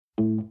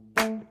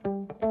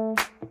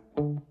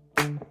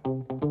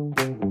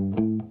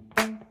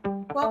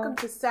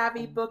welcome to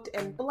Savvy, Booked,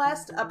 and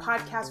Blessed, a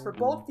podcast for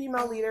bold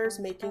female leaders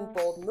making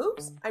bold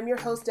moves. I'm your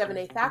host, Devin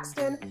A.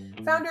 Thaxton,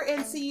 founder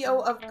and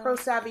CEO of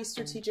ProSavvy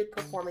Strategic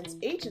Performance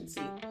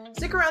Agency.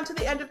 Stick around to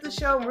the end of the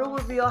show and we'll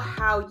reveal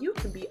how you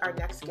can be our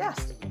next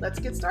guest. Let's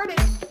get started.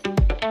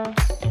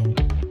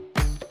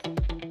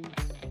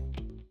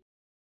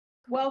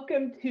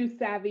 Welcome to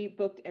Savvy,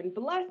 Booked, and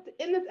Blessed.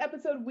 In this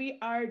episode, we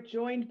are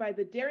joined by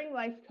the daring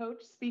life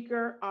coach,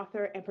 speaker,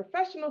 author, and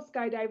professional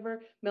skydiver,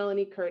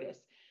 Melanie Curtis.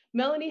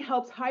 Melanie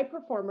helps high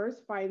performers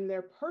find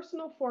their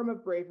personal form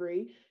of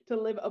bravery to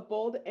live a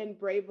bold and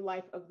brave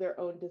life of their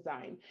own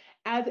design.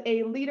 As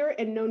a leader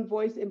and known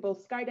voice in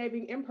both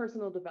skydiving and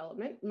personal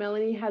development,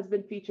 Melanie has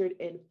been featured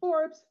in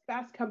Forbes,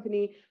 Fast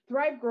Company,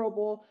 Thrive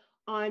Global,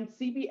 on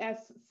CBS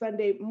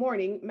Sunday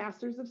Morning,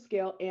 Masters of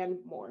Scale, and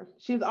more.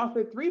 She's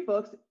authored 3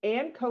 books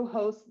and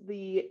co-hosts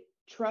the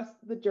Trust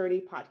the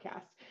Journey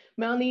podcast.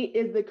 Melanie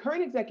is the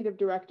current executive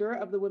director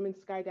of the Women's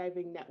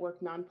Skydiving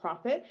Network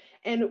nonprofit,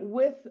 and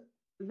with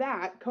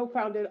that,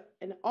 co-founded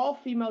an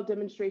all-female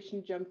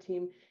demonstration jump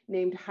team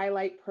named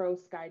Highlight Pro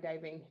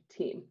Skydiving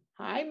Team.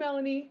 Hi,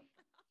 Melanie.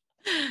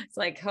 It's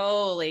like,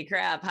 holy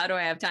crap, how do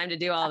I have time to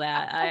do all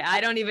that? I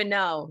don't even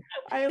know.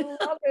 I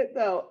love it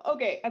though.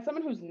 Okay, as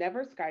someone who's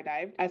never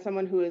skydived, as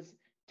someone who is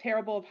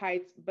terrible of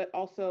heights, but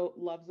also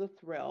loves a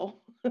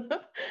thrill,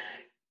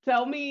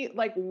 tell me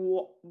like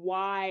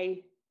why?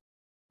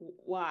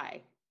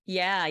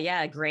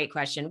 Yeah, great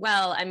question.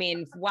 Well, I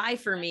mean, why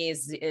for me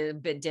is a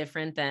bit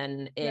different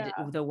than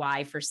the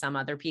why for some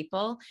other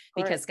people,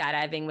 because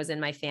skydiving was in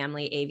my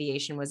family,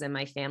 aviation was in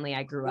my family.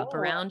 I grew up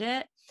around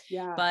it.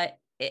 Yeah. But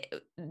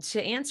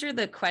to answer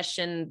the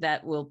question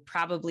that will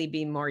probably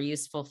be more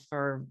useful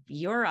for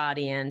your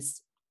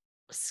audience,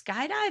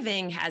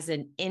 skydiving has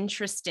an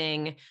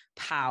interesting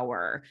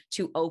power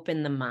to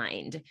open the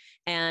mind.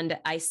 And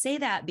I say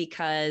that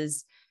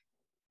because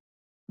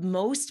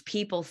most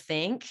people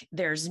think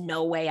there's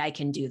no way I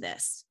can do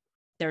this.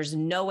 There's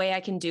no way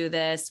I can do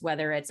this,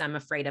 whether it's I'm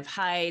afraid of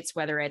heights,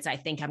 whether it's I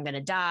think I'm going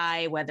to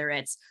die, whether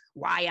it's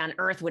why on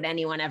earth would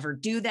anyone ever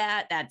do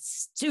that?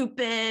 That's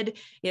stupid.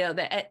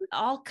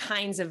 All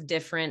kinds of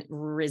different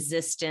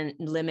resistant,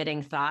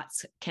 limiting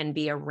thoughts can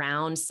be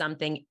around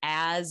something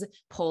as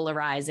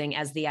polarizing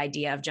as the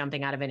idea of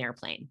jumping out of an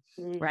airplane,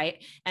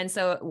 right? And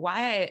so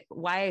why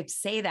I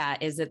say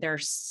that is that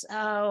there's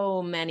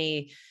so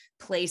many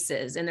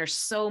places and there's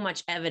so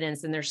much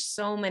evidence and there's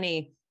so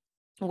many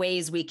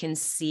ways we can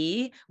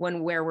see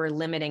where we're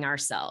limiting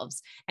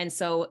ourselves. And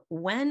so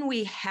when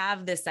we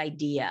have this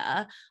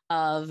idea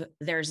of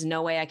there's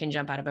no way I can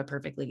jump out of a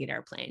perfectly good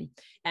airplane,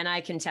 and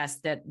I can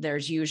test that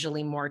there's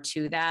usually more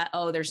to that.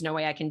 Oh, there's no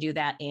way I can do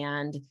that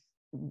and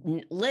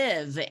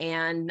live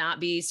and not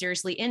be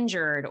seriously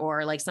injured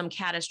or like some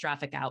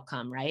catastrophic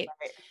outcome, right?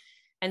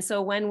 And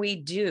so when we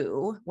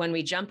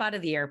jump out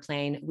of the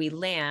airplane, we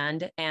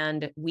land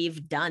and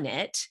we've done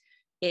it.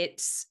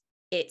 It's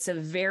a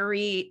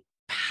very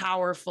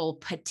powerful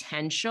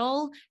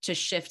potential to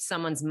shift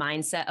someone's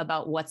mindset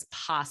about what's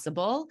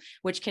possible,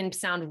 which can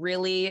sound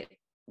really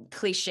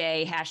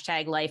cliche,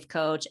 #life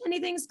coach,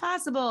 anything's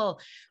possible.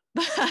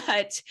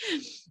 But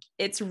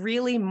it's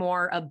really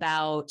more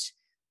about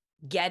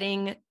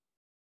getting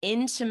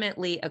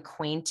intimately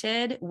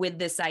acquainted with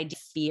this idea.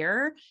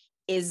 Fear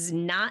is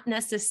not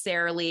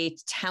necessarily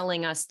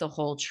telling us the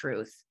whole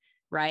truth,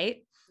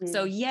 right?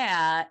 So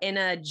yeah, in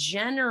a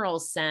general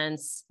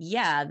sense,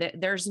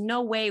 there's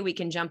no way we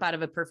can jump out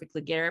of a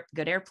perfectly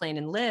good airplane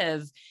and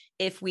live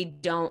if we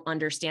don't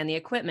understand the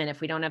equipment, if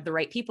we don't have the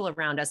right people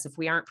around us, if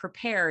we aren't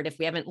prepared, if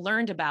we haven't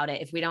learned about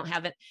it, if we don't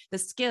have the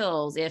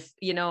skills, if,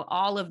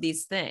 all of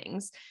these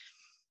things.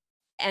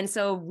 And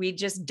so we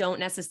just don't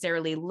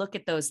necessarily look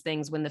at those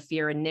things when the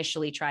fear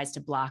initially tries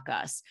to block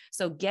us.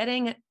 So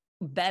getting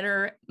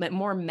better,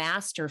 more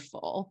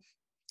masterful,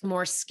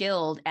 more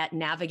skilled at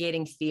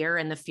navigating fear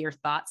and the fear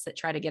thoughts that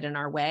try to get in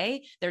our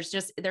way. There's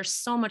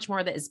so much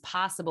more that is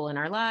possible in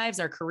our lives,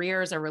 our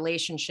careers, our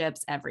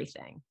relationships,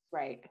 everything.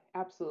 Right.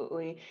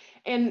 Absolutely.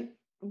 And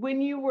when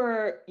you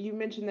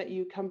mentioned that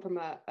you come from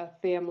a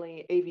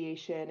family,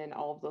 aviation and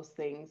all of those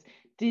things.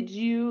 Did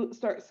you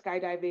start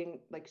skydiving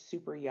like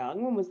super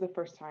young? When was the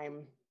first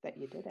time that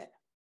you did it?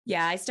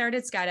 Yeah, I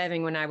started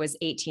skydiving when I was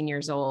 18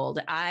 years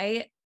old.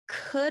 I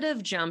could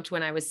have jumped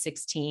when I was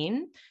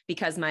 16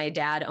 because my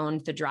dad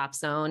owned the drop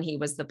zone. He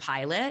was the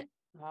pilot.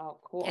 Oh,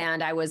 cool.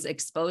 And I was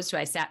exposed to,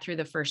 I sat through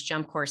the first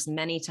jump course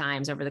many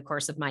times over the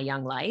course of my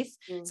young life.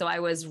 So I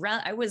was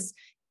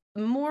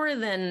more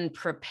than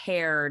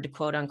prepared,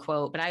 quote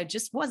unquote, but I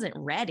just wasn't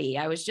ready.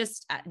 I was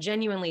just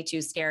genuinely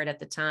too scared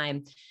at the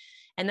time.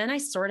 And then I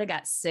sort of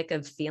got sick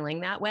of feeling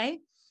that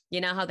way. You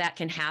know how that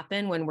can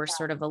happen when we're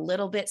sort of a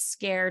little bit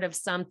scared of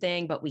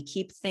something, but we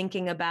keep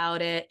thinking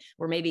about it,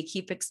 or maybe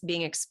keep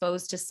being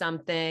exposed to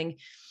something.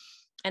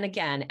 And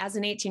again, as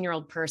an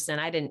 18-year-old person,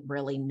 I didn't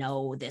really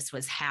know this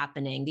was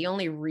happening. The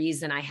only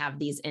reason I have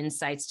these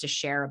insights to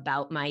share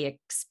about my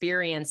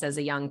experience as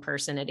a young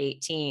person at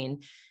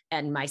 18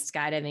 and my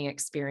skydiving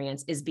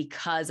experience is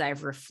because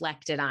I've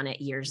reflected on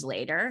it years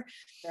later.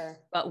 Sure.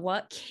 But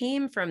what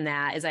came from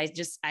that is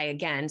I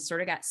again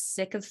sort of got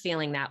sick of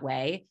feeling that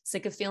way,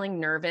 sick of feeling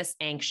nervous,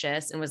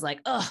 anxious, and was like,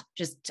 oh,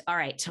 just all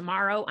right,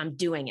 tomorrow I'm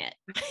doing it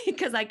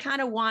because I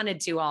kind of wanted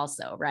to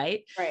also,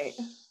 right? Right.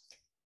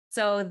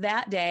 So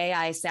that day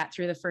I sat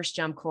through the first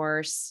jump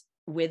course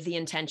with the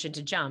intention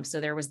to jump.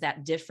 So there was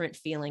that different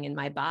feeling in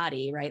my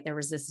body, right? There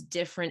was this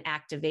different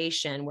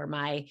activation where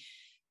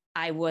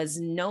I was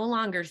no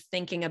longer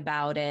thinking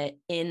about it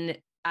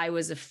I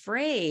was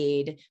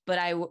afraid, but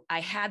I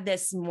had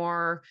this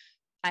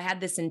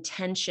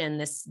intention,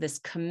 this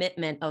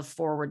commitment of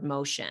forward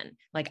motion.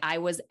 Like I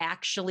was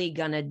actually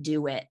going to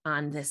do it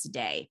on this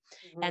day.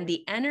 Mm-hmm. And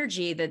the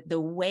energy, that the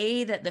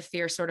way that the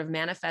fear sort of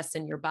manifests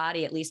in your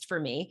body, at least for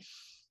me,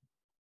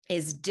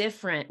 is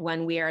different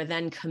when we are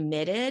then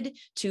committed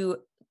to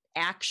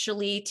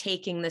actually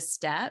taking the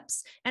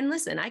steps. And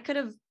listen, I could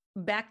have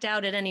backed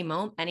out at any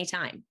moment,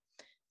 anytime.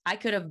 I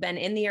could have been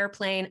in the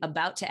airplane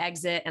about to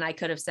exit and I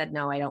could have said,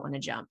 no, I don't want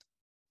to jump.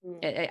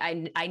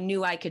 I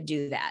knew I could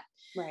do that.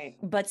 Right.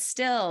 But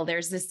still,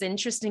 there's this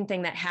interesting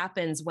thing that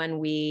happens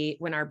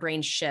when our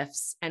brain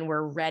shifts and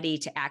we're ready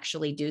to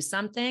actually do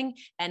something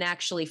and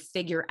actually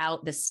figure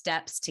out the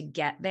steps to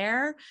get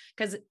there.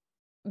 Because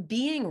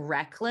being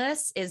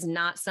reckless is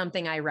not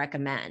something I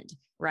recommend,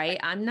 right?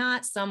 I'm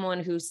not someone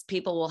who's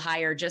people will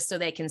hire just so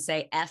they can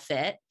say F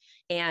it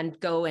and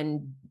go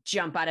and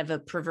jump out of a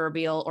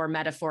proverbial or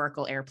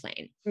metaphorical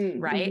airplane,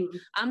 right?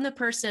 I'm the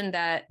person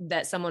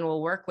that someone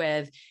will work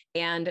with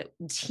and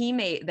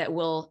teammate that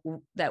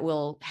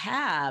will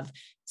have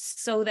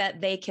so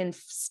that they can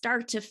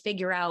start to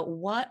figure out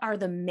what are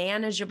the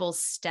manageable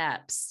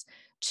steps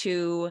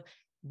to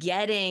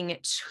getting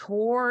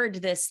toward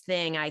this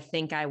thing I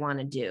think I want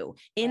to do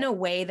in a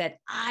way that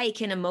I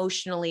can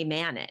emotionally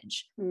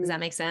manage. Does that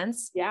make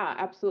sense? Yeah,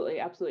 absolutely.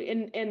 Absolutely.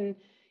 And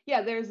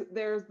yeah, there's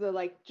the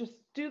like, just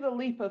do the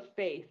leap of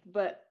faith,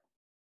 but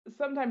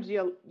sometimes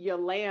you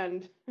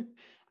land,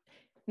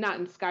 not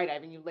in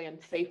skydiving, you land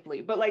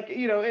safely, but like,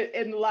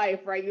 in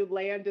life, right? You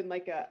land in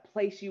like a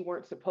place you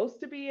weren't supposed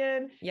to be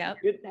in. Yep.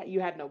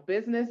 You had no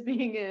business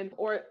being in,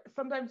 or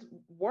sometimes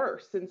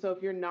worse. And so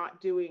if you're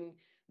not doing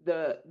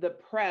the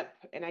prep,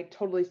 and I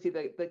totally see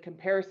the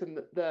comparison,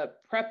 the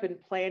prep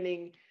and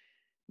planning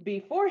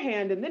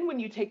beforehand, and then when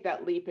you take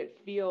that leap, it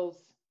feels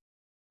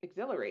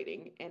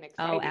exhilarating and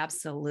exciting. Oh,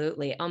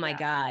 absolutely. Oh my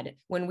God.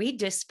 When we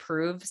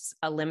disprove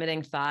a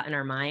limiting thought in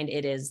our mind,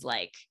 it is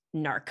like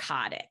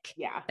narcotic.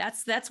 Yeah.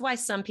 That's why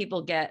some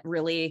people get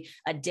really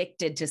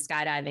addicted to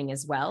skydiving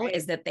as well,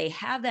 is that they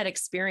have that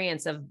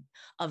experience of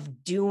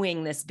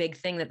doing this big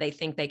thing that they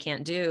think they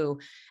can't do.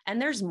 And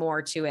there's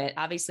more to it.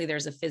 Obviously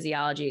there's a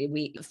physiology.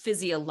 We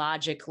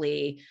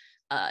physiologically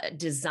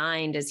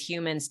designed as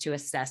humans to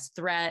assess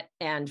threat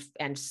and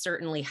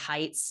certainly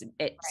heights.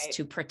 It's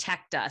to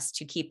protect us,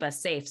 to keep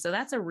us safe. So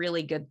that's a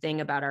really good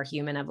thing about our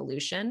human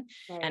evolution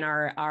and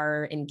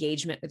our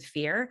engagement with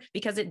fear,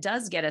 because it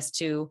does get us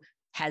to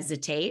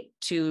hesitate,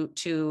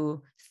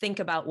 to think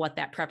about what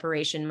that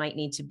preparation might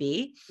need to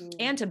be,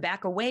 and to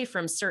back away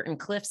from certain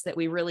cliffs that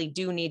we really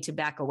do need to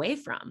back away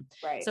from.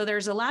 Right. So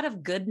there's a lot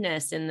of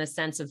goodness in the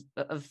sense of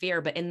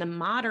fear, but in the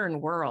modern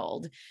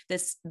world,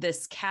 this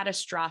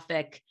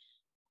catastrophic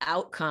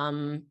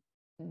outcome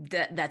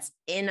that's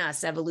in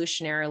us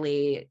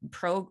evolutionarily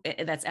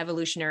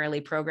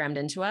programmed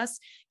into us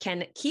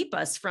can keep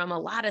us from a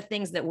lot of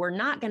things that we're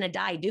not going to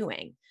die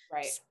doing.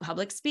 Right.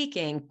 Public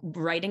speaking,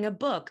 writing a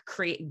book,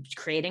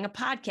 creating a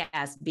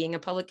podcast, being a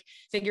public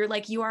figure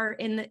like you are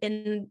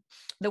in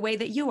the way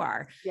that you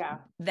are. Yeah.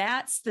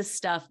 That's the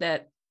stuff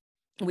that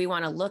we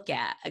want to look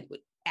at.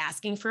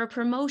 Asking for a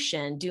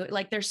promotion,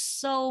 there's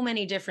so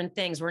many different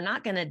things. We're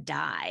not going to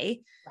die,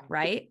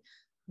 right?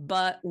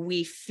 But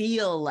we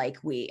feel like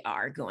we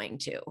are going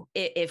to,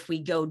 if we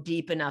go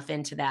deep enough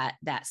into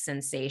that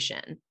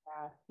sensation.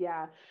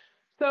 Yeah.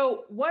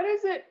 So what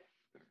is it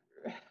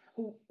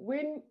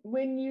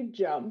when you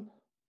jump,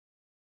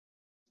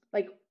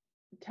 like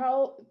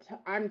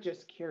I'm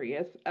just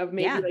curious of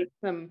maybe like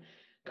some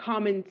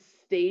common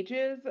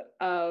stages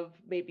of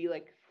maybe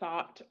like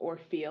thought or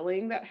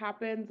feeling that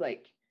happens,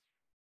 like,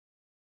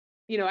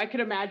 I could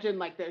imagine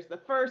like there's the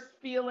first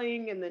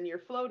feeling and then you're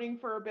floating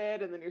for a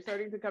bit and then you're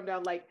starting to come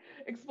down. Like,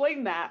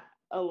 explain that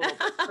a little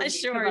bit.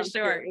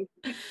 Sure.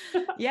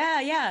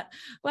 Yeah.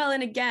 Well,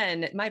 and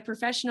again, my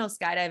professional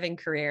skydiving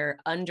career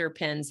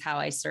underpins how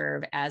I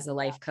serve as a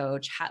life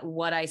coach,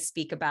 what I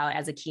speak about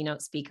as a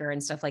keynote speaker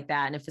and stuff like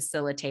that, and a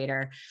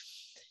facilitator.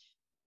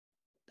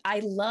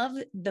 I love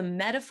the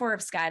metaphor of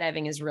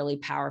skydiving is really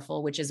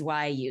powerful, which is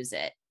why I use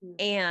it.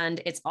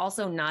 And it's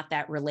also not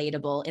that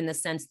relatable in the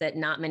sense that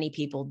not many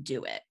people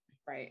do it.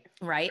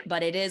 Right.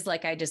 But it is,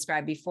 like I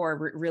described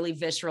before, really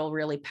visceral,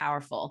 really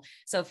powerful.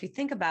 So if you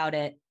think about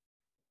it,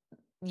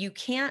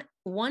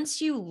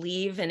 once you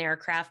leave an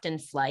aircraft in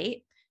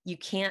flight, you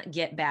can't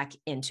get back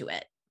into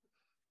it.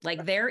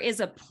 Like there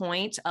is a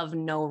point of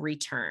no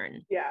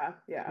return. Yeah.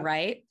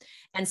 Right.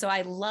 And so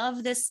I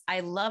love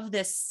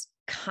this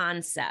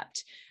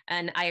concept.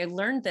 And I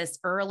learned this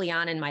early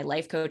on in my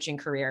life coaching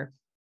career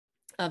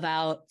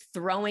about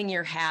throwing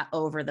your hat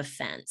over the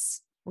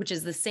fence, which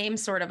is the same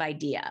sort of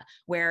idea,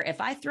 where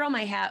if I throw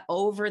my hat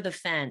over the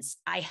fence,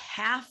 I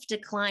have to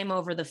climb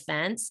over the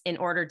fence in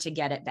order to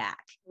get it back.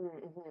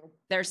 Mm-hmm.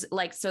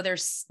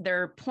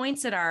 There are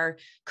points at our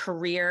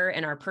career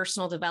and our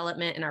personal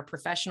development and our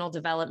professional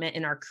development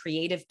and our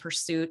creative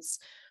pursuits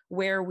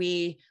where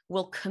we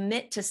will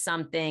commit to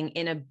something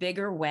in a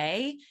bigger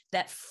way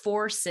that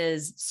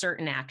forces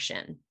certain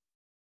action,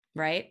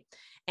 right?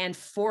 And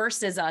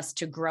forces us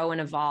to grow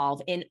and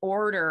evolve in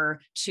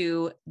order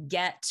to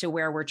get to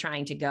where we're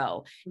trying to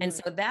go. Mm-hmm. And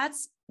so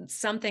that's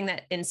something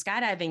that in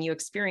skydiving you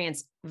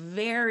experience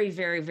very,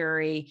 very,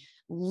 very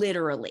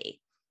literally.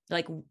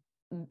 Like,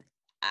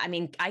 I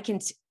mean, I can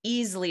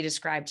easily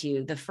describe to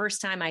you the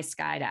first time I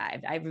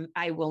skydived.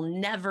 I will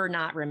never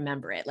not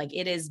remember it. Like,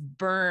 it is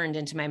burned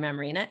into my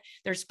memory. And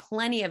there's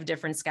plenty of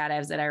different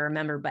skydives that I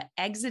remember, but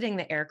exiting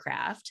the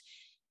aircraft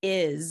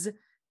is,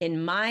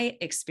 in my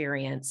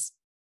experience,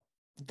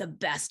 the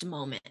best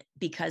moment,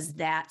 because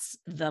that's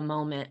the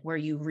moment where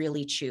you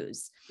really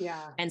choose.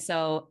 Yeah. And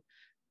so,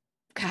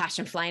 gosh,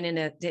 I'm flying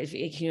into, if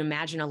you can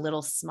imagine a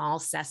little small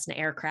Cessna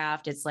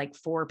aircraft, it's like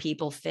 4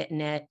 people fit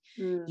in it.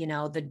 You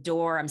know, the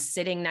door, I'm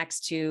sitting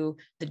next to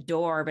the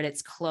door, but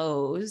it's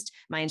closed.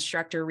 My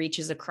instructor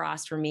reaches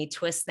across from me,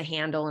 twists the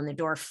handle, and the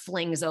door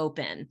flings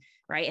open.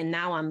 Right. And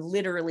now I'm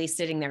literally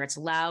sitting there. It's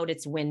loud,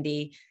 it's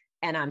windy,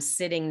 and I'm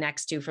sitting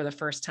next to, for the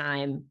first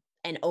time,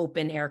 an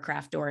open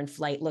aircraft door in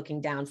flight,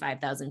 looking down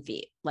 5,000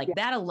 feet. Like,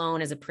 that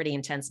alone is a pretty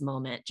intense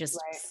moment, just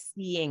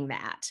seeing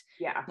that,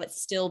 but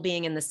still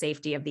being in the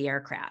safety of the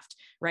aircraft.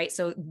 Right.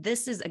 So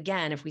this is,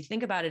 again, if we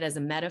think about it as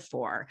a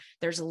metaphor,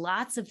 there's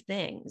lots of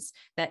things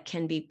that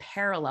can be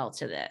parallel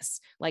to this.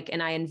 Like,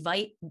 and I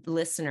invite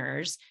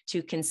listeners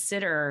to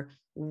consider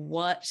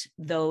what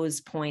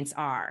those points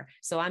are.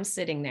 So I'm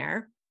sitting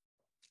there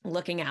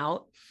looking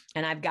out,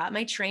 and I've got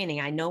my training.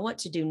 I know what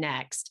to do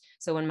next.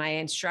 So when my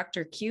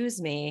instructor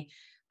cues me,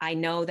 I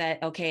know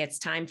that, okay, it's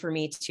time for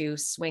me to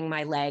swing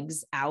my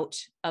legs out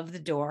of the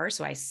door.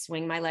 So I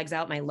swing my legs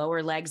out. My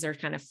lower legs are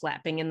kind of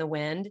flapping in the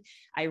wind.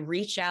 I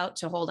reach out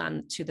to hold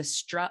on to the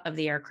strut of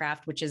the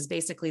aircraft, which is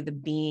basically the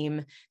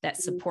beam that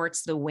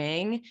supports the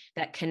wing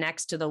that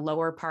connects to the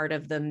lower part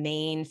of the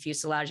main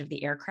fuselage of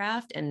the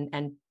aircraft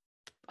and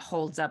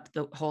holds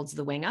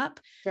the wing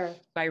up. Sure.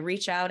 So I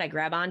reach out, I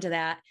grab onto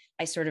that.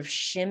 I sort of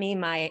shimmy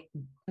my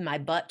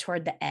butt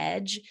toward the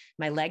edge.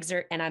 My legs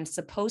are, and I'm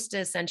supposed to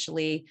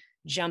essentially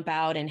jump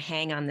out and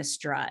hang on the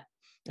strut,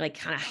 like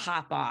kind of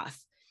hop off.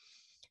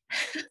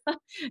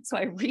 So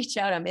I reach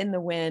out, I'm in the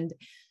wind,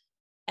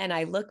 and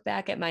I look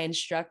back at my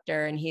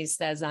instructor, and he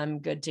says, I'm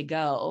good to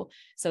go.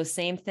 So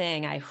same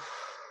thing. I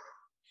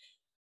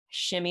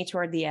shimmy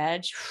toward the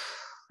edge,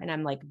 and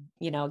I'm like,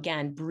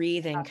 again,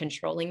 breathing,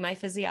 controlling my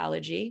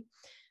physiology.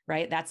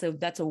 Right. That's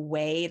a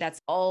way,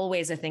 that's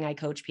always a thing I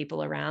coach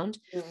people around,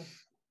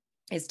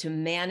 is to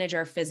manage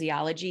our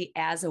physiology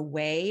as a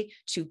way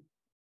to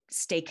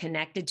stay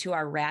connected to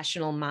our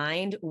rational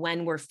mind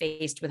when we're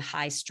faced with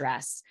high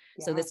stress.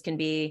 Yeah. So this can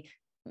be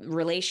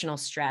relational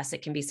stress.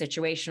 It can be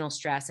situational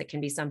stress. It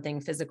can be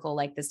something physical,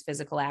 like this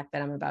physical act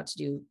that I'm about to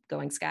do,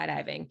 going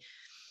skydiving.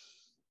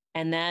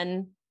 And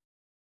then,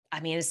 I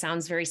mean, it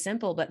sounds very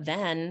simple, but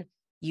then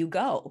you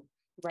go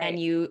and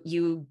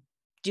you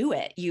do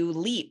it, you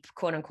leap,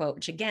 quote unquote,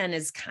 which again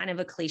is kind of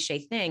a cliche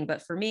thing.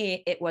 But for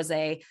me, it was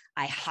I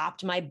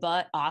hopped my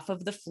butt off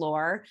of the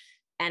floor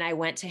and I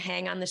went to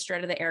hang on the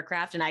strut of the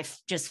aircraft, and I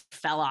just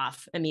fell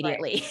off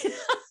immediately.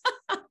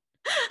 Right.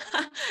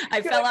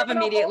 I fell off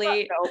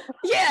immediately.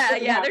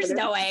 Yeah. There's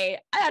no way.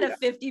 I had a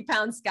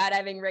 50-pound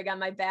skydiving rig on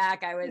my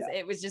back.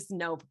 It was just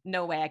no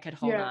way I could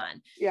hold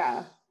on.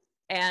 Yeah.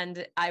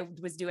 And I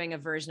was doing a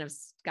version of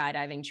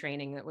skydiving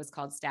training that was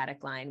called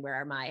static line,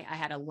 where I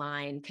had a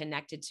line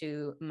connected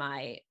to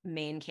my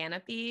main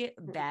canopy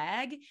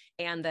bag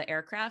and the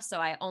aircraft. So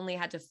I only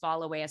had to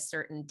fall away a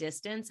certain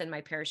distance, and my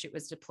parachute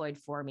was deployed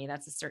for me.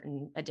 That's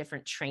a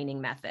different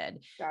training method.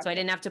 Gotcha. So I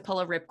didn't have to pull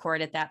a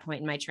ripcord at that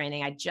point in my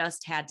training. I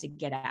just had to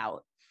get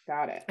out.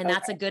 Got it. And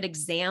that's a good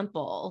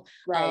example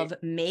of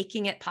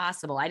making it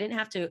possible. I didn't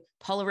have to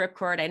pull a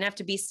ripcord. I didn't have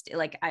to be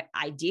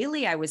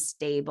ideally I was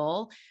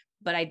stable,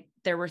 but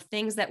there were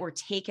things that were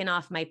taken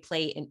off my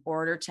plate in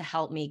order to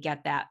help me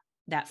get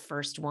that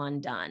first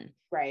one done.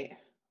 Right.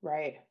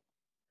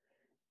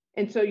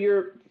 And so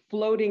you're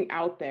floating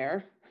out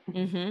there.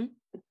 Mm-hmm.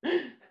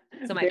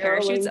 So my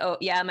parachute's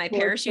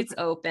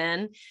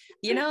open,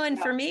 and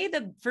for me,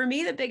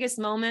 the biggest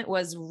moment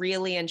was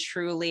really and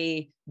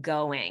truly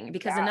going,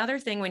 because another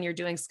thing when you're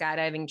doing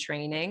skydiving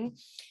training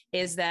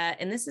is that,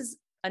 and this is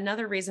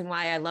another reason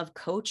why I love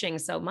coaching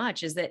so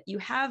much, is that you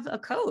have a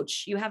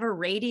coach, you have a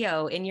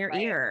radio in your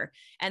ear,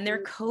 and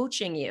they're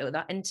coaching you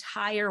the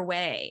entire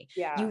way.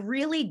 Yeah. You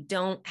really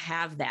don't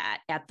have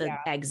that at the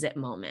exit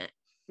moment.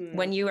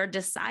 When you are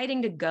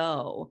deciding to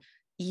go,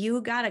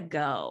 you got to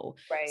go.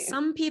 Right.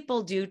 Some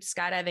people do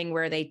skydiving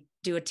where they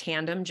do a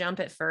tandem jump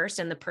at first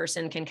and the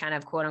person can kind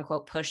of quote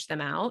unquote push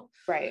them out.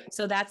 Right.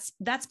 So that's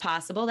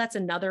possible. That's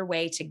another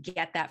way to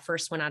get that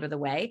first one out of the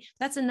way.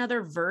 That's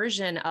another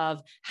version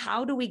of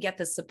how do we get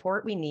the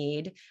support we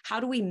need? How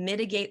do we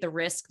mitigate the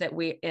risk that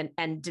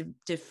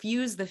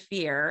diffuse the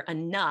fear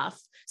enough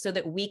so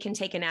that we can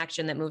take an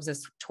action that moves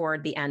us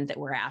toward the end that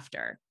we're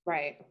after?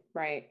 Right.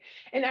 Right.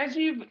 And as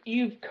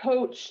you've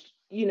coached,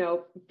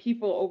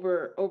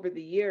 people over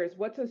the years,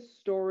 what's a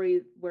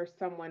story where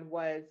someone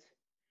was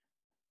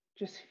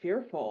just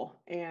fearful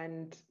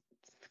and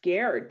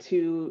scared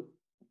to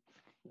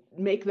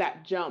make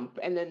that jump?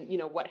 And then,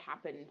 what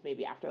happened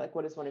maybe after? Like,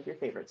 what is one of your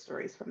favorite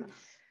stories from this?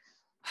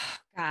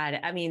 God,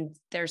 I mean,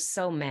 there's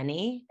so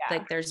many. Yeah.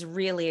 Like, there's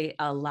really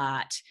a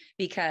lot,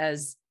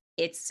 because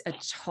it's a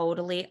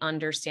totally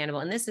understandable.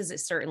 And this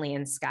is certainly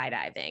in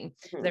skydiving.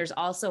 Mm-hmm. There's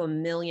also a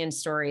million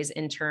stories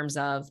in terms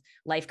of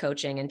life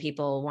coaching and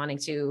people wanting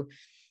to,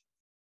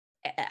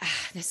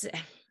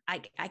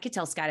 I could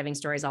tell skydiving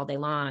stories all day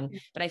long,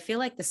 but I feel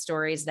like the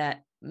stories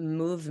that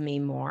move me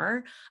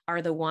more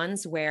are the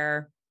ones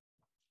where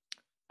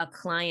a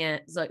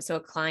client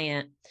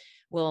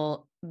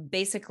will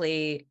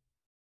basically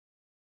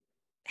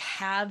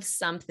have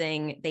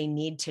something they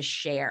need to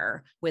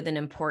share with an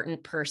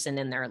important person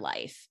in their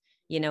life.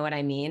 You know what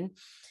I mean?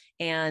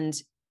 And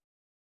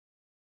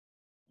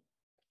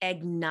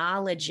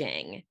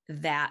acknowledging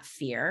that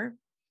fear,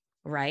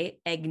 right?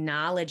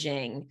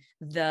 Acknowledging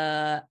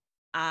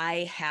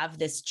I have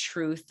this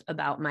truth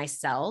about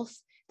myself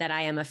that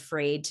I am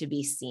afraid to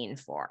be seen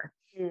for,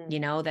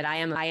 that I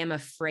am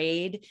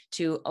afraid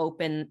to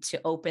open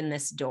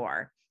this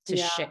door,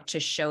 to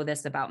show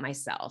this about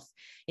myself,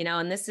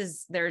 and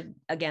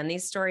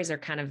these stories are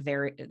kind of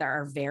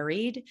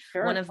varied.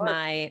 Sure,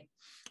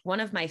 One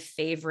of my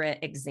favorite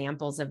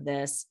examples of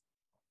this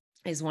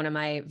is one of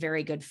my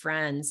very good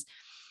friends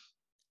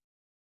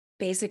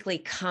basically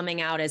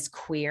coming out as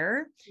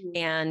queer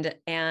and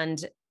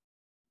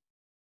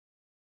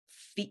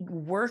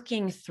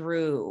working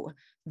through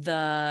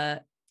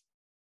the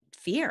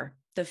fear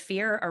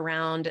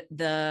around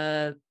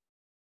the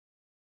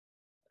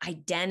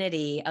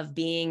identity of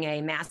being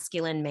a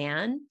masculine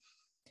man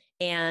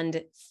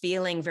and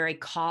feeling very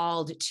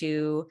called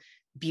to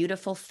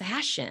beautiful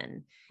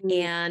fashion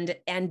and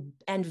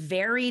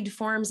varied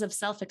forms of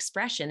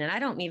self-expression. And I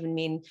don't even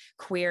mean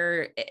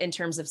queer in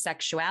terms of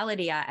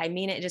sexuality. I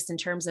mean it just in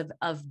terms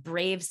of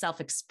brave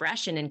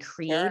self-expression and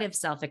creative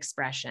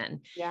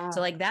self-expression. Yeah.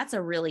 So like, that's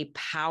a really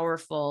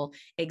powerful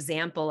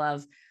example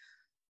of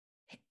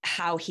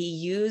how he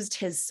used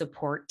his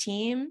support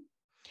team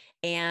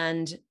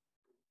and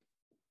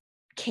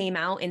came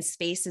out in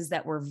spaces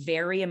that were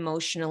very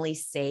emotionally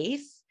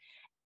safe,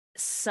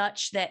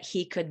 such that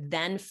he could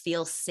then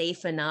feel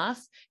safe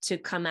enough to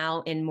come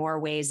out in more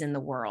ways in the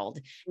world.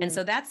 And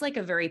so that's like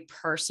a very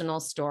personal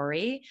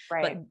story,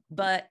 right.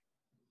 But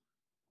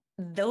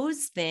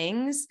those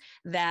things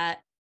that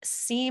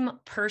seem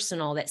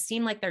personal, that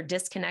seem like they're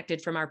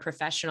disconnected from our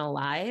professional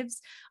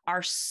lives,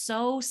 are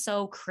so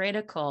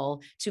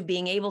critical to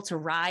being able to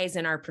rise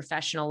in our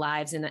professional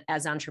lives and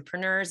as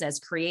entrepreneurs, as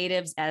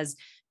creatives, as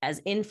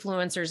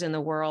influencers in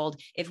the world.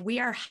 If we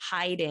are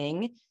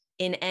hiding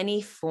in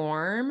any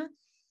form,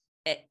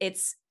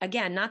 it's,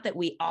 again, not that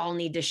we all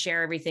need to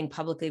share everything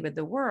publicly with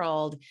the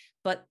world,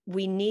 but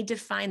we need to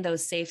find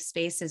those safe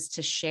spaces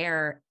to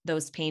share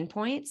those pain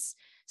points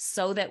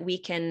so that we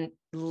can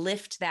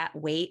lift that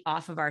weight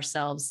off of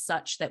ourselves,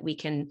 such that we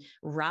can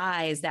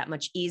rise that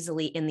much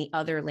easily in the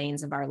other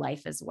lanes of our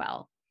life as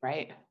well.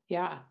 Right.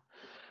 Yeah.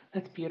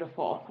 That's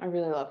beautiful. I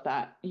really love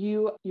that.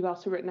 You've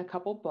also written a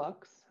couple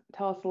books.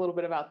 Tell us a little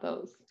bit about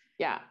those.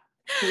 Yeah.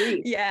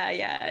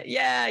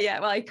 Yeah.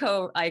 Well, I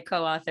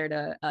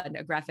co-authored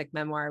a graphic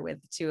memoir with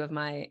two of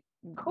my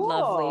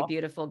lovely,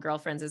 beautiful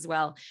girlfriends as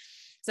well.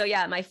 So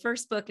yeah, my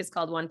first book is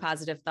called One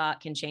Positive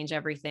Thought Can Change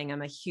Everything.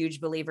 I'm a huge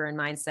believer in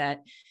mindset.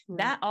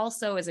 That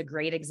also is a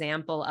great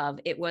example of,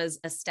 it was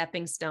a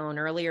stepping stone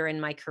earlier in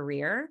my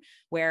career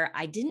where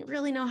I didn't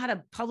really know how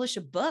to publish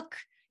a book,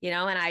 and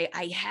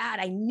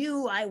I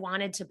knew I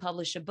wanted to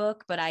publish a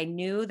book, but I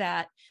knew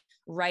that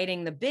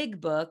writing the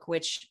big book,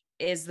 which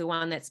is the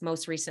one that's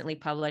most recently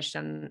published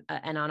and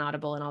on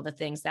Audible and all the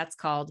things, that's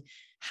called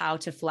How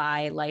to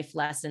Fly: Life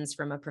Lessons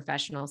from a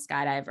Professional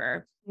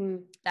Skydiver.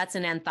 That's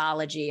an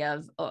anthology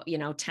of,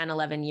 10,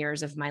 11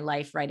 years of my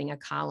life writing a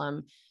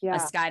column, a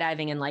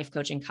skydiving and life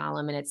coaching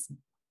column. And it's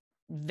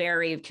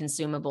very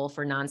consumable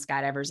for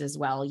non-skydivers as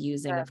well,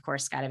 using, of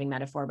course, skydiving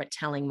metaphor, but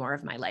telling more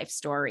of my life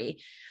story.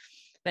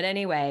 But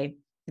anyway,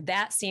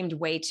 that seemed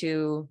way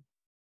too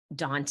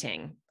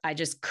daunting. I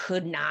just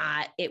could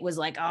not. It was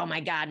like, oh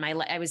my God,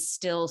 I was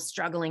still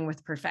struggling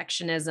with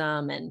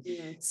perfectionism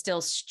and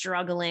still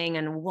struggling.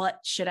 And what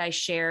should I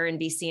share and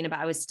be seen about?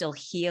 I was still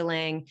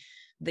healing.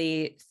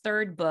 The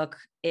third book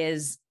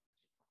is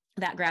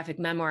that graphic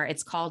memoir,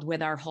 it's called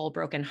With Our Whole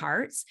Broken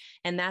Hearts.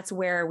 And that's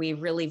where we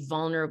really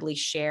vulnerably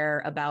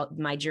share about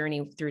my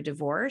journey through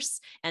divorce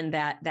and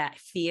that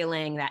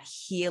feeling, that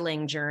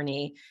healing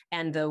journey,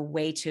 and the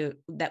way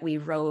that we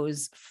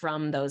rose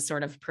from those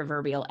sort of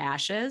proverbial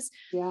ashes.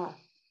 Yeah.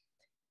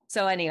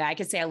 So anyway, I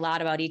could say a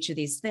lot about each of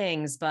these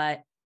things,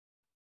 but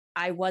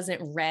I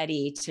wasn't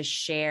ready to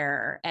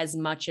share as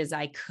much as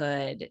I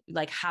could.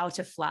 Like How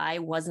to Fly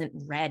wasn't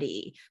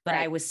ready, but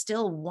Right. I was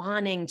still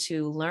wanting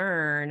to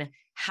learn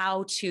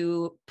how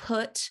to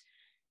put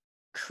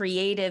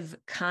creative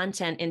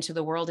content into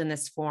the world in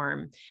this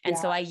form. And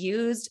so I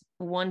used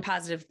One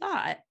Positive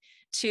Thought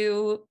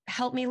to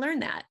help me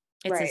learn that.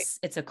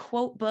 It's a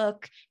quote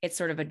book. It's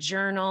sort of a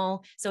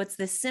journal. So it's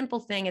this simple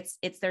thing.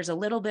 There's a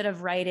little bit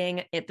of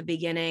writing at the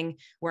beginning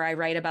where I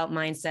write about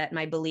mindset,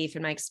 my belief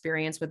and my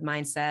experience with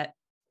mindset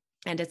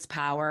and its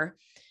power,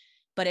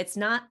 but it's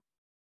not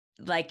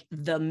like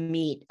the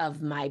meat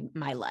of my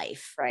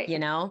life, Right.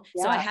 So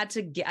I had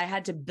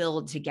to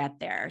build to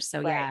get there.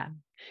 So yeah.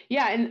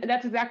 And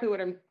that's exactly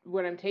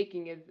what I'm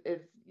taking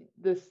is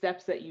the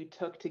steps that you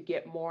took to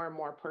get more and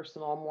more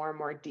personal, more and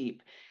more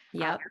deep,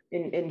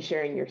 in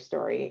sharing your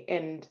story.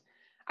 And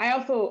I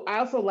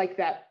also like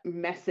that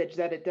message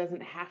that it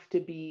doesn't have to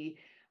be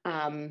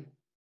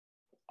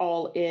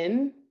all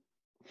in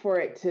for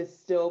it to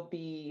still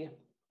be,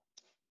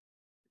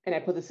 and I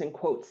put this in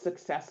quotes,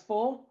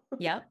 successful.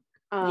 Yep.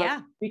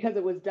 Because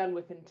it was done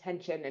with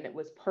intention and it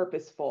was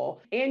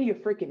purposeful, and you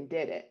freaking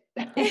did it.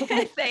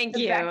 Thank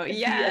you.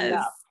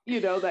 Yes.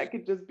 That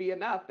could just be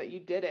enough that you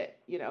did it,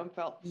 and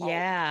felt.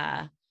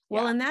 Yeah.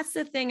 Well, and that's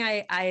the thing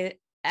I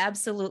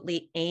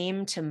absolutely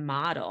aim to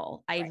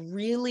model. I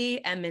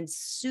really am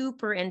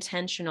super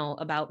intentional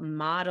about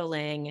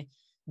modeling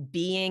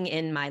being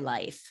in my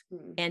life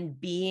and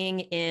being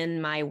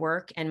in my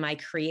work and my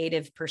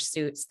creative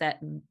pursuits that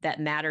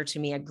matter to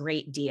me a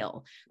great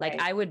deal. Like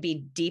I would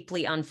be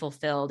deeply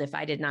unfulfilled if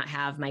I did not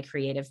have my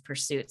creative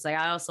pursuits. Like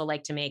I also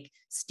like to make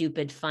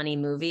stupid, funny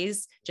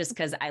movies just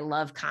because I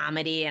love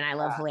comedy and I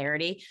love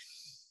hilarity.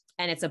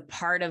 And it's a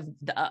part of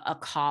a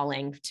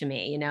calling to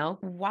me,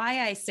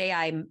 Why I say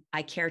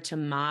I care to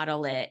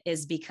model it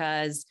is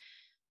because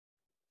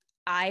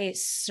I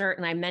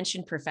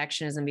mentioned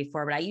perfectionism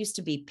before, but I used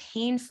to be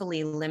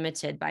painfully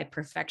limited by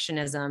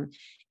perfectionism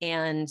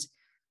and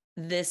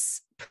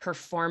this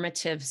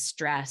performative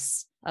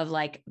stress of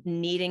like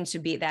needing to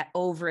be that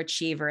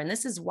overachiever. And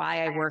this is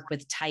why I work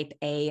with type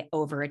A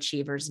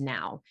overachievers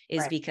now,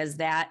 is because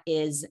that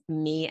is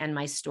me and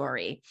my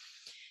story.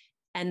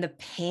 And the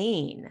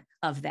pain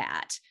of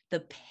that, the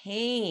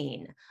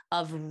pain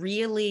of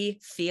really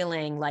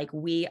feeling like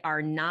we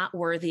are not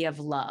worthy of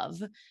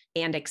love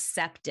and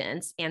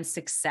acceptance and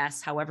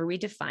success, however we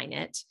define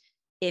it,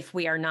 if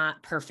we are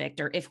not perfect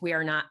or if we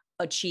are not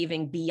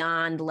achieving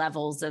beyond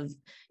levels of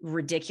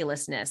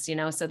ridiculousness,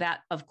 So that,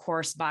 of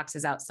course,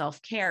 boxes out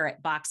self-care.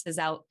 It boxes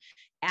out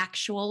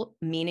actual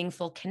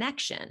meaningful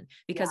connection,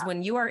 because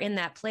when you are in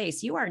that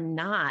place, you are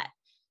not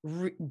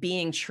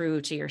being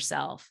true to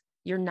yourself.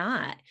 You're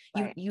not.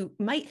 You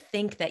might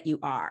think that you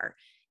are.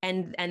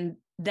 And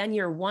then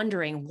you're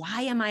wondering,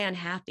 why am I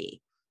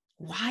unhappy?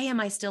 Why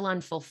am I still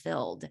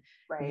unfulfilled?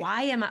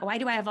 Why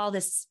do I have all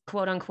this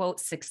quote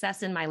unquote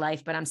success in my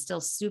life, but I'm still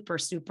super,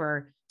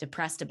 super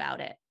depressed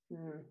about it?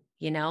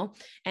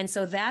 And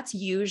so that's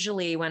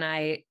usually when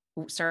I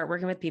start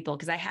working with people,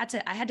 because I had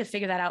to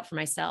figure that out for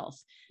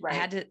myself.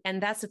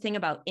 And that's the thing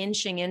about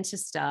inching into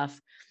stuff,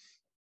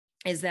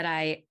 is that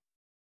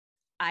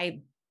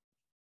I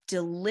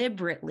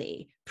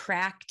deliberately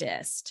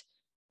practiced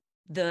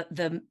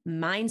the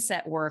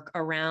mindset work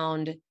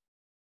around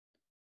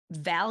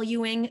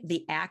valuing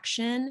the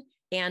action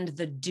and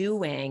the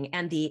doing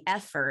and the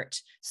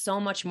effort so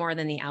much more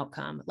than the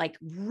outcome, like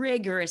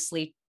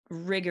rigorously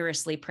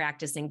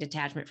practicing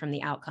detachment from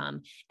the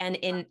outcome, and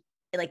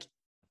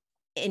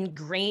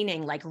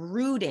ingraining, like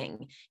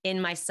rooting in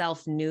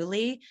myself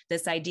newly,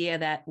 this idea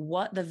that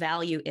what the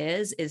value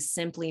is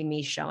simply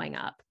me showing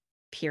up,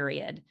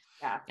 period.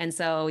 And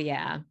so,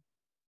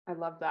 I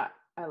love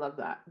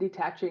that.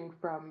 Detaching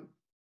from,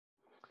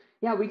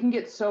 we can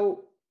get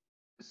so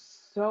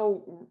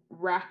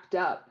wrapped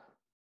up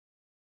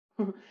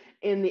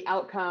in the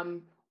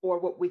outcome or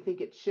what we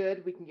think it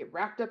should. We can get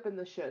wrapped up in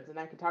the shoulds, and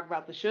I can talk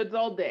about the shoulds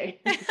all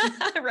day.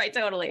 Right,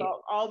 totally.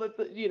 All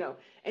the,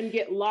 and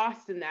get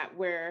lost in that,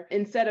 where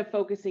instead of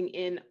focusing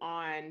in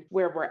on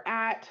where we're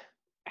at,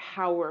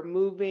 how we're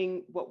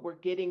moving, what we're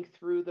getting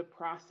through the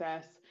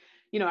process.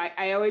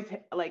 I always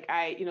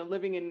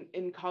living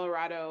in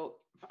Colorado,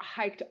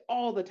 hiked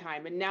all the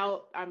time. And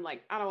now I'm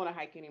like, I don't want to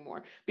hike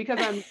anymore because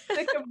I'm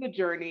sick of the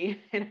journey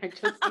and I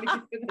just want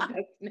to get to the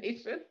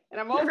destination, and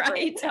I'm over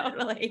it.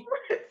 Totally.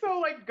 So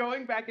like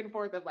going back and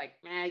forth of like,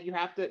 man, you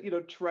have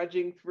to,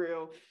 trudging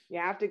through, you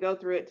have to go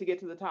through it to get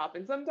to the top.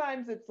 And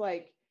sometimes it's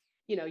like,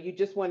 you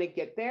just want to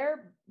get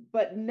there,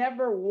 but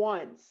never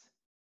once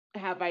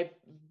have I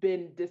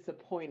been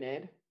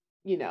disappointed,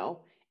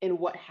 in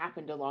what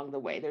happened along the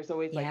way. There's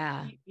always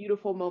like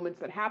beautiful moments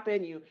that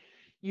happen. You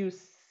you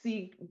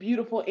see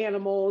beautiful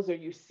animals, or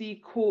you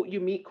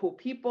meet cool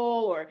people,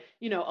 or,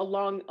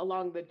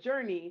 along the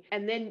journey,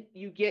 and then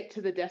you get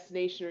to the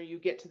destination, or you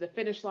get to the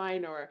finish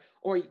line,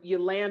 or you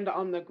land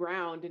on the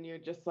ground and you're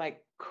just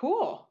like,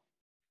 cool.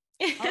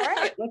 All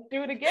right, let's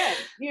do it again.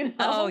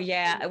 Oh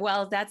yeah.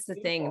 Well, that's the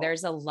Beautiful. thing.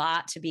 There's a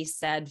lot to be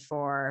said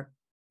for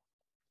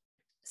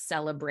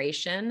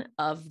celebration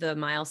of the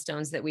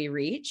milestones that we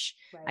reach.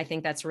 Right. I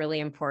think that's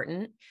really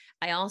important.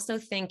 I also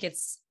think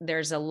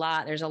there's a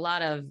lot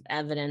of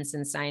evidence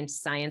and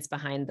science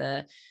behind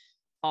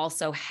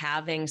also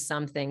having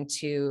something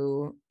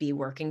to be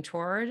working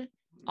toward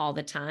all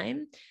the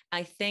time.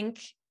 I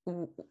think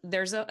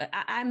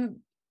I'm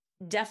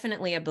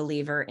definitely a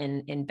believer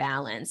in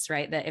balance,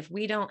 right? That if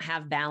we don't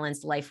have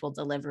balance, life will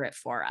deliver it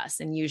for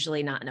us, and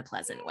usually not in a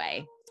pleasant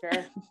way.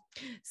 Sure.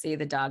 See,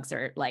 the dogs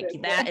are like,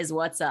 that is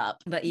what's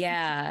up. But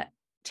yeah,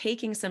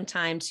 taking some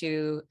time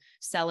to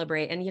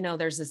celebrate. And,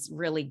 there's this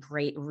really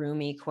great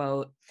Rumi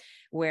quote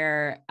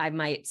where I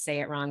might say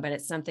it wrong, but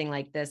it's something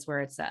like this,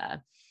 where it's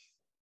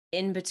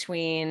in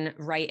between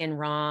right and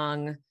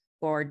wrong,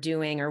 or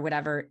doing or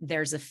whatever,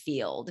 there's a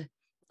field.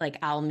 Like,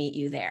 I'll meet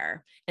you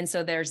there. And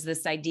so there's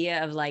this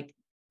idea of like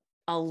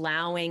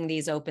allowing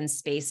these open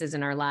spaces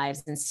in our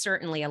lives, and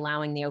certainly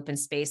allowing the open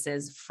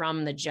spaces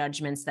from the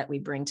judgments that we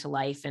bring to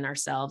life in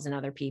ourselves and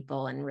other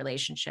people and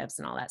relationships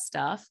and all that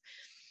stuff.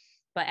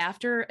 But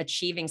after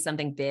achieving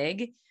something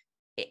big,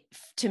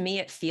 to me,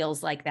 it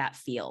feels like that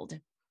field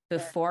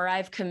before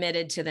I've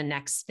committed to the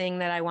next thing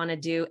that I want to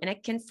do. And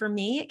for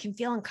me, it can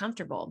feel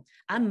uncomfortable.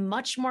 I'm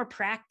much more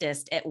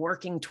practiced at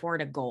working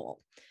toward a goal.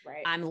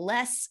 Right. I'm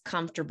less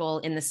comfortable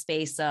in the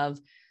space of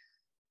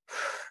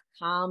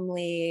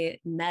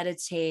calmly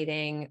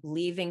meditating,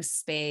 leaving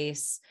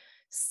space.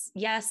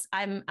 Yes,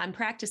 I'm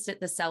practiced at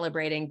the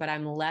celebrating, but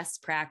I'm less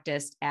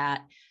practiced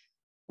at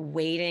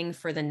waiting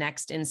for the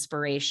next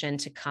inspiration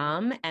to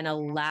come and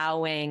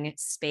allowing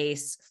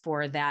space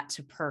for that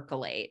to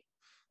percolate,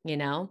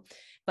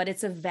 but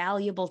it's a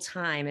valuable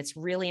time. It's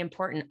really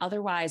important.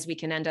 Otherwise, we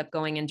can end up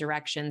going in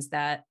directions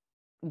that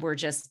we're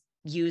just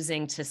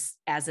using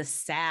as a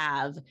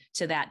salve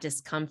to that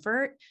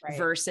discomfort, right,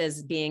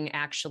 versus being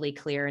actually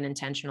clear and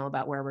intentional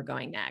about where we're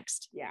going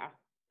next. Yeah,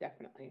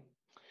 definitely.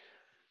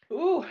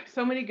 Ooh,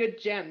 so many good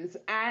gems.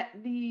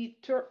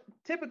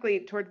 Typically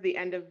towards the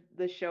end of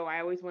the show,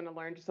 I always want to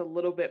learn just a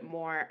little bit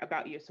more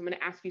about you. So I'm going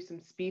to ask you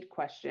some speed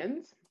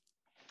questions,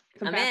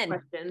 some fast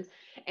questions,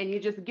 and you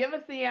just give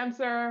us the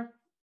answer,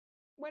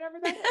 whatever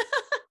that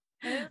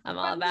is. I'm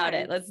all about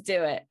it. Let's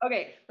do it.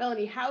 Okay,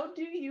 Melanie, how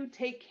do you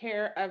take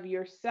care of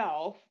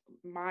yourself,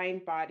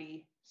 mind,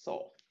 body,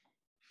 soul?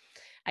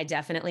 I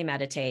definitely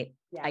meditate.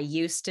 Yeah. I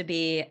used to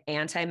be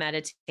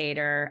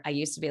anti-meditator. I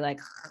used to be like,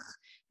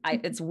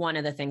 it's one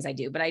of the things I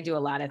do, but I do a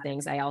lot of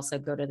things. I also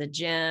go to the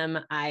gym.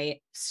 I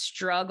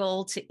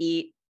struggle to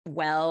eat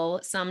well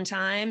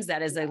sometimes.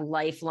 That is a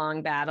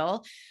lifelong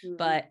battle,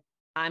 but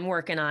I'm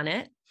working on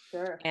it.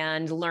 Sure.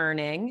 And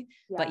learning.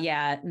 Yeah. But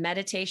yeah,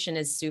 meditation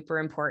is super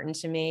important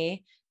to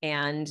me,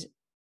 and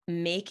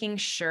making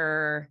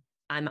sure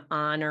I'm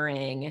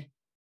honoring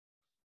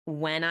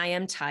when I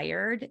am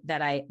tired,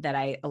 that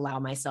I allow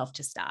myself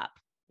to stop.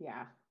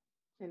 Yeah.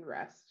 And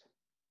rest.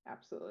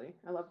 Absolutely.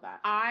 I love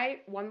that. I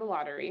won the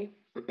lottery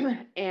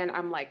and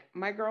I'm like,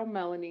 my girl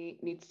Melanie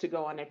needs to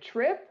go on a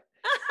trip.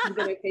 I'm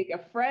going to take a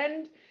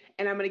friend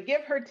and I'm going to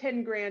give her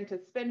 10 grand to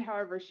spend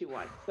however she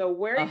wants. So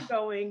where are you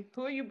going?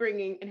 Who are you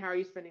bringing? And how are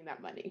you spending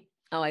that money?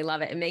 Oh, I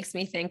love it. It makes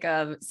me think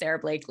of Sarah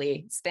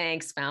Blakely,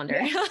 Spanx founder.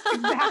 Yeah,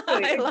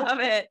 exactly. I love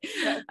it.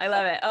 Yes. I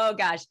love it. Oh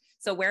gosh.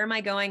 So where am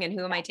I going and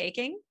who am I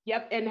taking?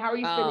 Yep. And how are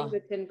you spending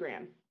the 10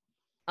 grand?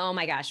 Oh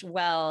my gosh.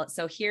 Well,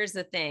 so here's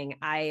the thing.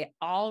 I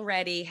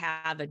already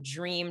have a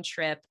dream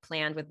trip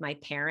planned with my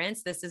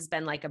parents. This has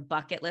been like a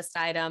bucket list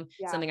item,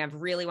 something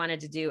I've really wanted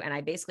to do. And I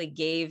basically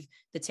gave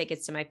the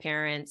tickets to my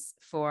parents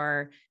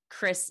for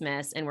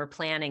Christmas and we're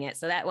planning it.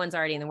 So that one's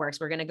already in the works.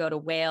 We're going to go to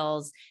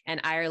Wales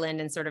and Ireland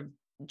and sort of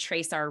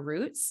trace our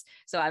roots.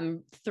 So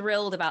I'm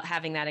thrilled about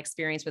having that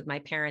experience with my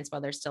parents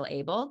while they're still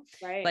able.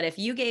 Right. But if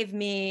you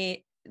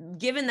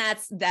given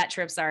that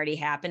trip's already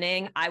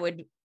happening, I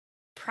would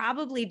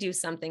probably do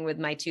something with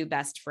my two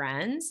best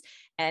friends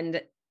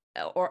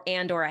or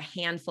a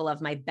handful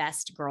of my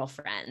best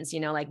girlfriends,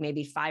 like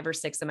maybe 5 or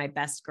 6 of my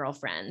best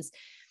girlfriends,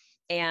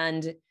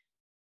 and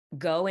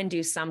go and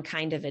do some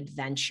kind of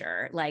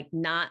adventure.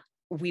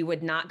 We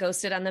would not go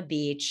sit on the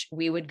beach.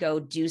 We would go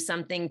do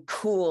something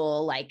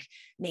cool, like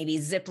maybe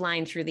zip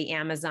line through the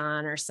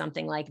Amazon or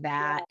something like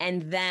that. Yeah.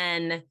 And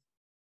then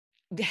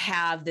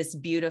have this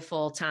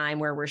beautiful time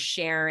where we're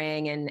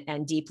sharing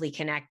and deeply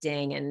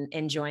connecting and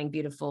enjoying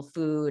beautiful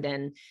food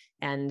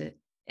and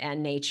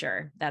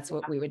nature. That's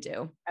what we would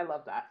do. I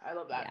love that.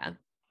 Yeah.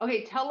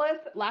 Okay. Tell us,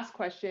 last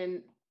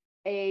question,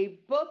 a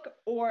book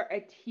or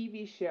a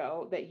TV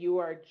show that you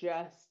are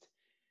just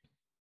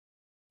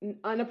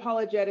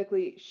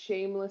unapologetically,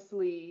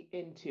 shamelessly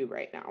into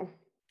right now.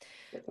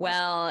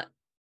 Well,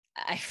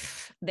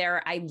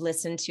 I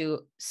listen to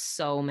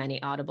so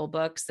many Audible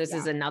books. This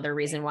is another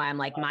reason why I'm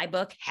like, my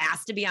book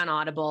has to be on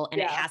Audible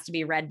and it has to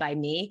be read by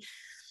me.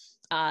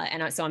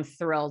 So I'm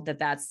thrilled that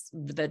that's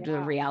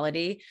the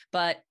reality,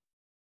 but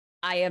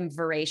I am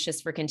voracious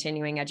for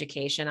continuing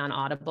education on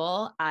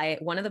Audible.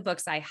 One of the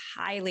books I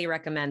highly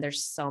recommend,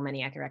 there's so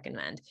many I can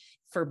recommend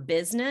for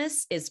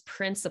business, is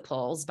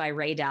Principles by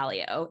Ray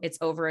Dalio. It's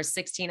over a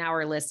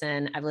 16-hour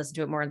listen. I've listened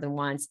to it more than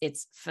once.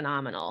 It's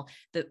phenomenal.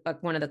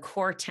 One of the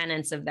core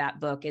tenets of that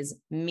book is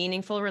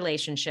meaningful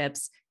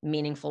relationships,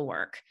 meaningful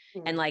work.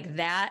 Mm-hmm. And like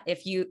that,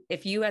 if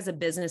you as a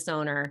business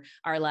owner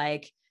are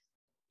like,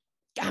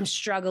 I'm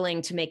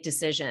struggling to make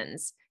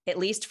decisions, at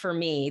least for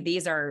me,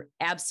 these are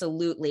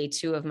absolutely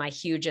two of my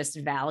hugest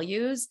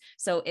values.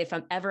 So if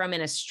I'm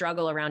in a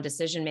struggle around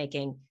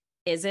decision-making,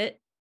 is it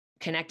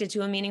connected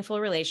to a meaningful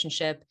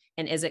relationship?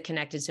 And is it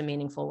connected to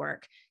meaningful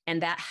work?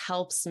 And that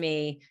helps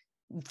me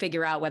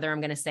figure out whether I'm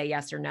going to say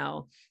yes or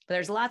no. But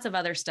there's lots of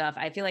other stuff.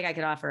 I feel like I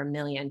could offer a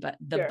million, but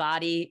the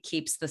body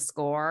keeps the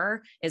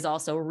score is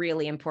also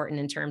really important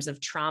in terms of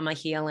trauma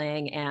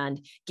healing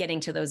and getting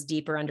to those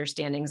deeper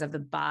understandings of the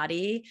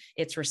body,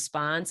 its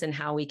response, and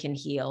how we can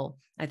heal.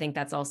 I think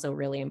that's also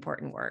really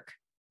important work.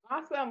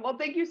 Awesome. Well,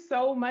 thank you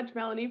so much,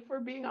 Melanie,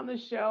 for being on the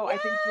show.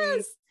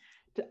 Yes!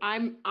 I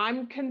think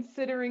I'm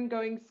considering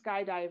going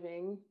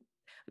skydiving.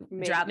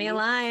 Maybe. Drop me a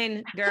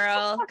line,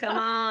 girl. Come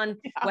on.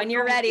 When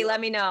you're ready, let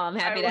me know. I'm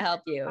happy to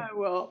help you. I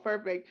will.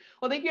 Perfect.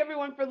 Well, thank you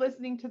everyone for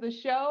listening to the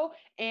show,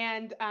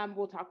 and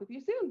we'll talk with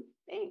you soon.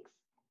 Thanks.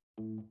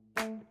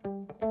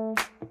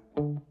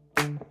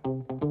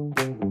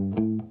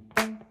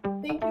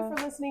 Thank you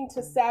for listening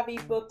to Savvy,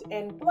 Booked,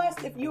 and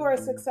Blessed. If you are a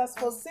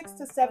successful 6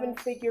 to 7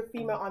 figure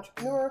female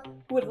entrepreneur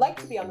who would like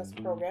to be on this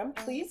program,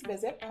 please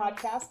visit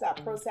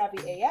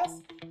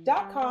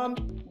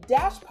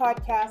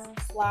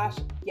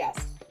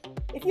podcast.prosavvyas.com/podcast/guest.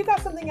 If you got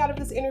something out of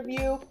this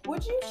interview,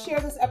 would you share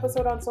this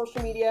episode on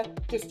social media?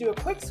 Just do a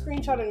quick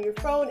screenshot on your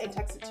phone and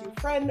text it to your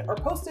friend or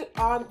post it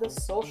on the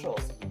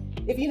socials.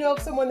 If you know of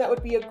someone that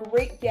would be a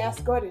great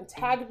guest, go ahead and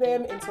tag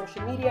them in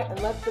social media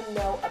and let them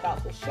know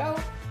about the show,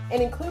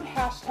 and include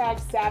hashtag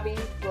Savvy,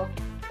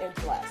 Booked, and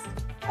Blessed.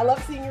 I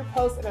love seeing your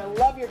posts and I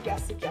love your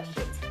guest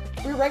suggestions.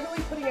 We're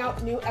regularly putting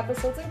out new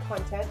episodes and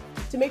content.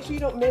 To make sure you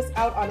don't miss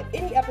out on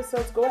any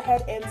episodes, go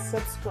ahead and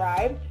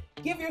subscribe.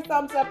 Give your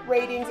thumbs up,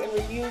 ratings, and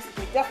reviews.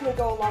 They definitely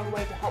go a long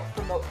way to help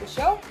promote the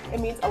show. It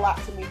means a lot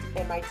to me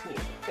and my team.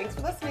 Thanks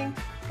for listening.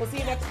 We'll see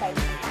you next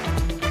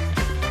time.